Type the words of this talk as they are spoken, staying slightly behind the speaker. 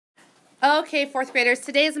Okay, fourth graders,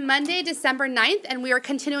 today is Monday, December 9th, and we are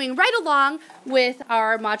continuing right along with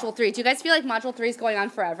our Module 3. Do you guys feel like Module 3 is going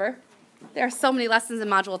on forever? There are so many lessons in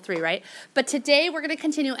Module 3, right? But today we're going to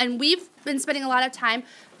continue, and we've been spending a lot of time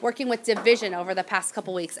working with division over the past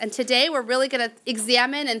couple weeks. And today we're really going to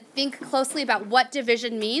examine and think closely about what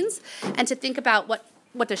division means, and to think about what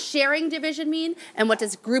does sharing division mean and what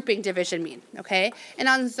does grouping division mean, okay? And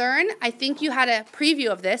on Zern, I think you had a preview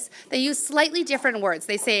of this. They use slightly different words.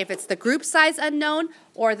 They say if it's the group size unknown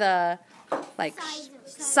or the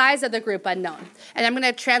size of the group unknown. And I'm going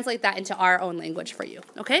to translate that into our own language for you,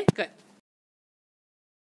 okay? Good.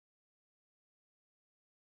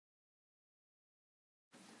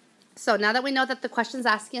 So now that we know that the question is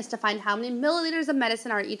asking us to find how many milliliters of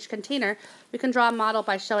medicine are in each container, we can draw a model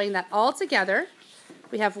by showing that all together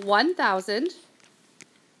we have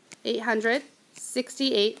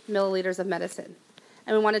 1,868 milliliters of medicine.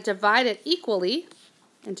 And we want to divide it equally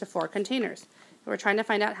into 4 containers. We're trying to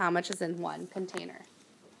find out how much is in one container.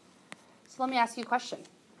 So let me ask you a question.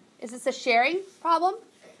 Is this a sharing problem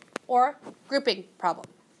or grouping problem?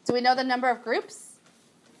 Do we know the number of groups?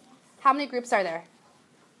 How many groups are there?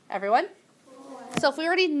 Everyone? 4. So if we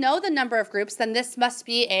already know the number of groups, then this must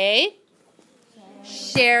be a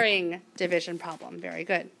sharing division problem. Very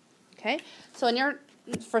good. Okay, so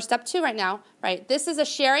for step 2 right now, right, this is a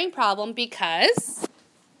sharing problem because,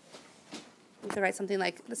 you could write something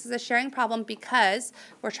like, this is a sharing problem because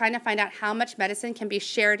we're trying to find out how much medicine can be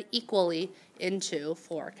shared equally into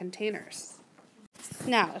 4 containers.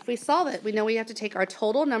 Now, if we solve it, we know we have to take our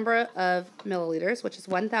total number of milliliters, which is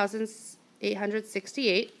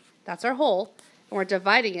 1,868, that's our whole, and we're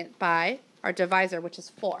dividing it by our divisor, which is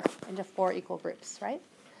 4, into 4 equal groups, right?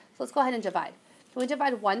 So let's go ahead and divide. Can we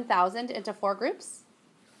divide 1,000 into 4 groups?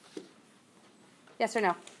 Yes or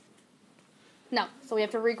no? No. So we have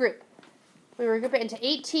to regroup. We regroup it into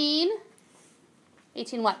 18.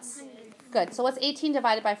 18 what's? Good. So what's 18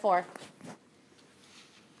 divided by 4?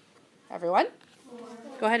 Everyone? 4.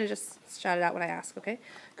 Go ahead and just shout it out when I ask, okay?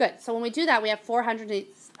 Good. So when we do that, we have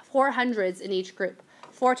 400s in each group.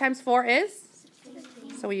 4 times 4 is?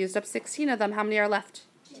 So we used up 16 of them. How many are left?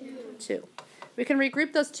 2. We can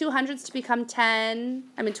regroup those 200s to become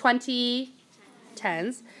 20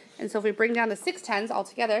 tens. And so if we bring down the 6 tens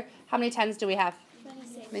altogether, how many tens do we have?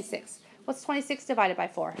 26. What's 26 divided by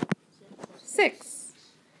 4? 6.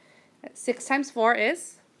 6 times 4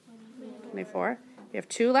 is? 24. We have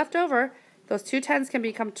 2 left over. Those 2 tens can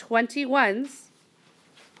become 21s.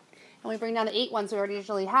 And we bring down the 8 ones we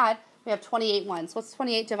originally had. We have 28 ones. What's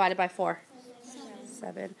 28 divided by 4?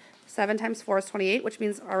 7. 7 times 4 is 28, which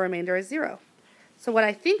means our remainder is 0. So what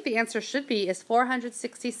I think the answer should be is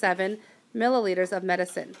 467 milliliters of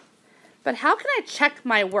medicine. But how can I check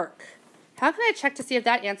my work? How can I check to see if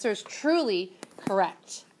that answer is truly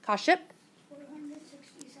correct? Kaship?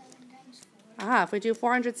 467 times 4. If we do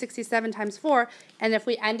 467 times 4, and if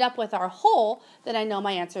we end up with our whole, then I know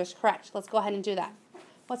my answer is correct. Let's go ahead and do that.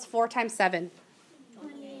 What's 4 times 7?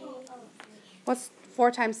 28. What's 4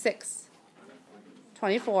 times 6?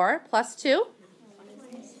 24 plus 2?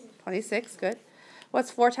 26, good. What's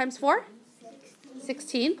 4 times 4?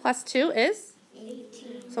 16 plus 2 is?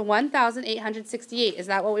 18. So 1,868. Is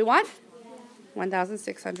that what we want?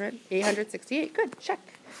 1,868. Good, check.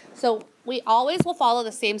 So we always will follow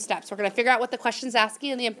the same steps. We're going to figure out what the question's asking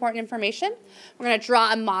and the important information. We're going to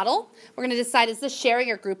draw a model. We're going to decide is this sharing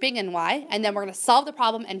or grouping and why. And then we're going to solve the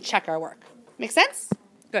problem and check our work. Make sense?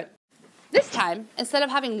 Good. This time, instead of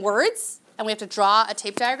having words, and we have to draw a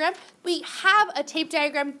tape diagram, we have a tape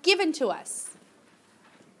diagram given to us.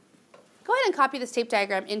 Go ahead and copy this tape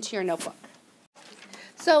diagram into your notebook.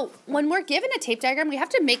 So when we're given a tape diagram, we have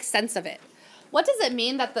to make sense of it. What does it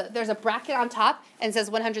mean that there's a bracket on top and says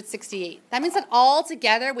 168? That means that all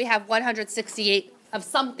together we have 168 of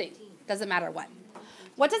something. Doesn't matter what.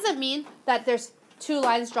 What does it mean that there's 2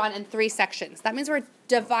 lines drawn in 3 sections? That means we're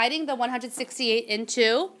dividing the 168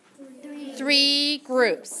 into 3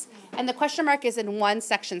 groups. And the question mark is in 1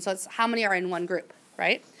 section, so it's how many are in 1 group,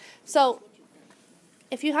 right? So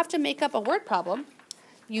if you have to make up a word problem,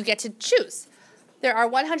 you get to choose. There are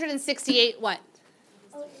 168 what?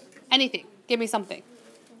 Anything. Give me something.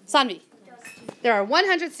 Sanvi. There are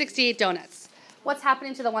 168 donuts. What's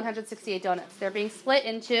happening to the 168 donuts? They're being split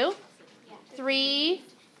into 3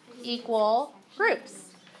 equal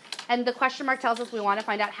groups. And the question mark tells us we want to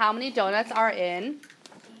find out how many donuts are in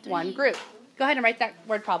 1 group. Go ahead and write that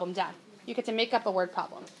word problem down. You get to make up a word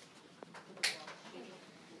problem.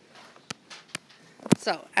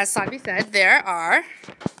 So, as Sanvi said, there are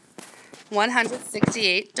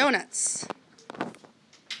 168 donuts.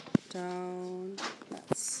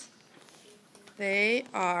 Donuts. They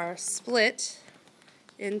are split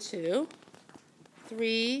into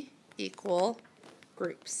 3 equal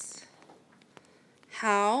groups.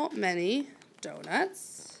 How many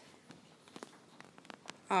donuts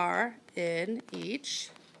are in each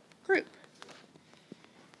group?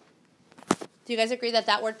 Do you guys agree that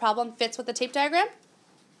that word problem fits with the tape diagram?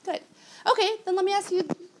 Good. Okay, then let me ask you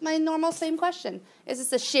my normal same question. Is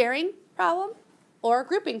this a sharing problem or a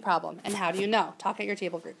grouping problem? And how do you know? Talk at your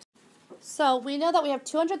table groups. So we know that we have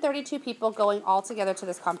 232 people going all together to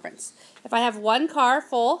this conference. If I have one car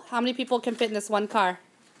full, how many people can fit in this one car?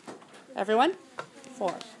 Everyone?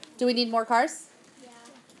 4. Do we need more cars? Yeah.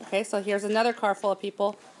 Okay, so here's another car full of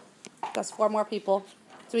people. That's 4 more people.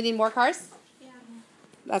 Do we need more cars? Yeah.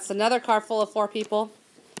 That's another car full of 4 people.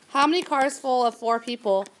 How many cars full of 4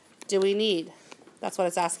 people do we need? That's what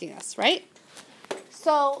it's asking us, right?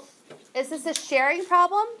 So is this a sharing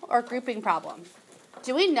problem or a grouping problem?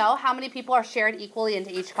 Do we know how many people are shared equally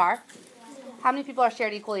into each car? How many people are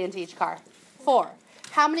shared equally into each car? 4.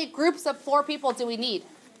 How many groups of 4 people do we need?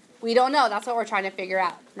 We don't know. That's what we're trying to figure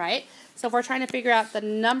out, right? So if we're trying to figure out the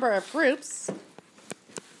number of groups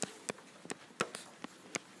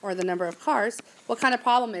or the number of cars, what kind of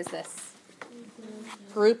problem is this?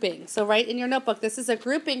 Grouping. So write in your notebook, this is a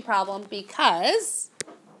grouping problem because ...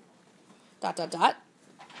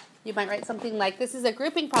 You might write something like, this is a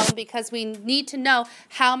grouping problem because we need to know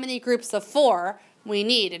how many groups of 4 we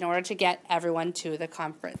need in order to get everyone to the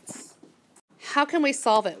conference. How can we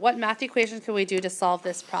solve it? What math equations can we do to solve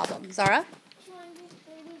this problem? Zara? 232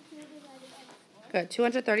 divided by 4. Good.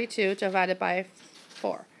 232 divided by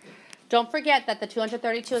 4. Don't forget that the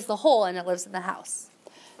 232 is the whole and it lives in the house.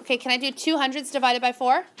 Okay, can I do 2 hundreds divided by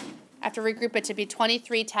 4? I have to regroup it to be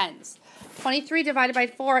 23 tens. 23 divided by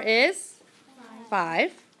 4 is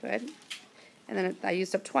 5. Good. And then I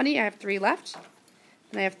used up 20. I have 3 left.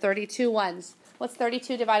 And I have 32 ones. What's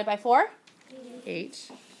 32 divided by 4?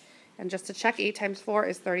 8. And just to check, 8 times 4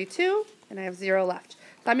 is 32. And I have 0 left.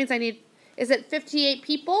 That means I need, is it 58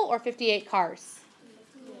 people or 58 cars?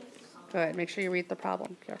 Good. Make sure you read the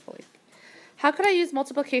problem carefully. How could I use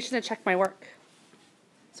multiplication to check my work?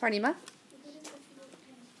 Sarnima?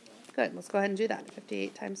 Good. Let's go ahead and do that.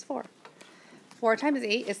 58 times 4. 4 times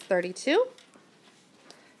 8 is 32.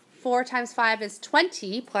 4 times 5 is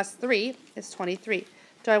 20, plus 3 is 23.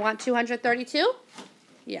 Do I want 232?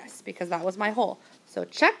 Yes, because that was my whole. So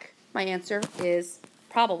check. My answer is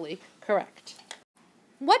probably correct.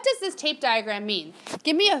 What does this tape diagram mean?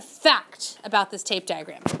 Give me a fact about this tape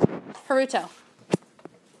diagram. Haruto.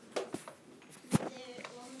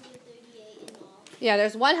 Yeah,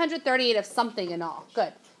 there's 138 of something in all.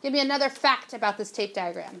 Good. Give me another fact about this tape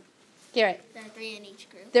diagram. Garrett. There are 3 in each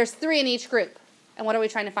group. There's 3 in each group. And what are we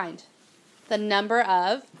trying to find? The number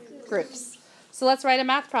of groups. So let's write a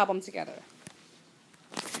math problem together.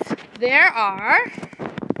 There are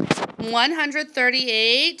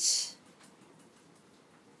 138...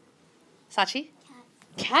 Sachi?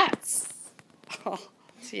 Cats. Oh,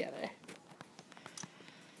 together.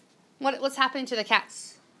 What's happening to the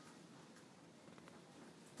cats?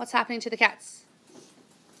 What's happening to the cats?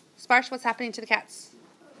 Sparsh, what's happening to the cats?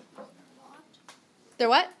 They're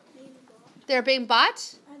what? They're being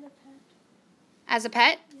bought? As a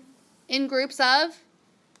pet? Yeah. In groups of?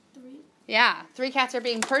 3. Yeah, 3 cats are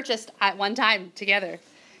being purchased at one time together.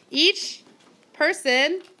 Each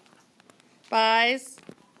person buys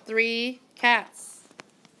 3 cats.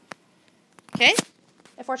 Okay?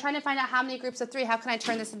 If we're trying to find out how many groups of 3, how can I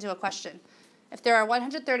turn this into a question? If there are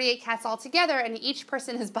 138 cats all together and each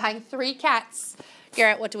person is buying 3 cats,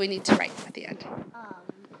 Garrett, what do we need to write at the end?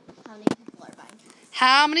 How many people are buying cats?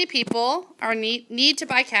 How many people are need to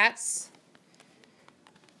buy cats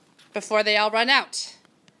before they all run out,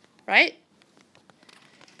 right?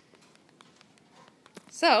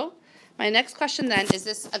 So, my next question then, is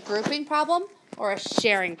this a grouping problem or a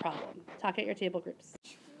sharing problem? Talk at your table groups.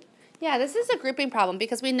 Yeah, this is a grouping problem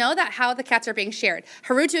because we know that how the cats are being shared.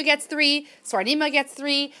 Haruto gets 3, Swarnima gets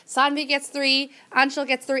 3, Sanvi gets 3, Anshul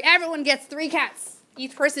gets 3, everyone gets 3 cats.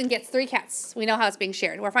 Each person gets 3 cats. We know how it's being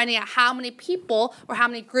shared. We're finding out how many people or how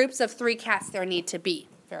many groups of 3 cats there need to be.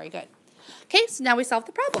 Very good. Okay, so now we solve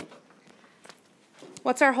the problem.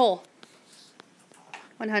 What's our whole?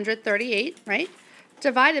 138, right?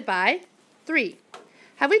 Divided by 3.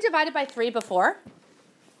 Have we divided by 3 before?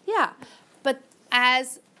 Yeah, but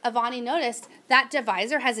as Avani noticed, that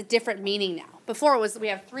divisor has a different meaning now. Before it was we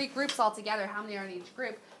have 3 groups all together, how many are in each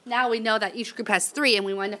group? Now we know that each group has 3 and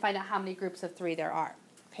we want to find out how many groups of 3 there are.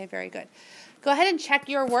 Okay, very good. Go ahead and check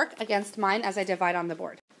your work against mine as I divide on the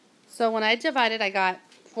board. So when I divided, I got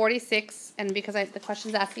 46, and because the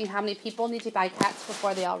question's asking how many people need to buy cats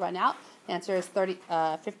before they all run out, Answer is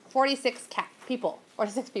 46 people.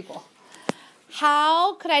 46 people.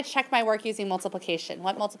 How could I check my work using multiplication?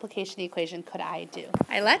 What multiplication equation could I do?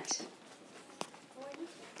 Eilette?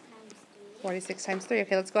 46 times 3.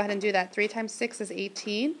 Okay, let's go ahead and do that. 3 times 6 is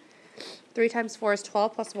 18. 3 times 4 is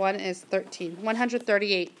 12 plus 1 is 13.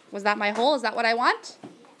 138. Was that my whole? Is that what I want?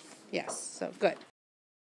 Yes. So good.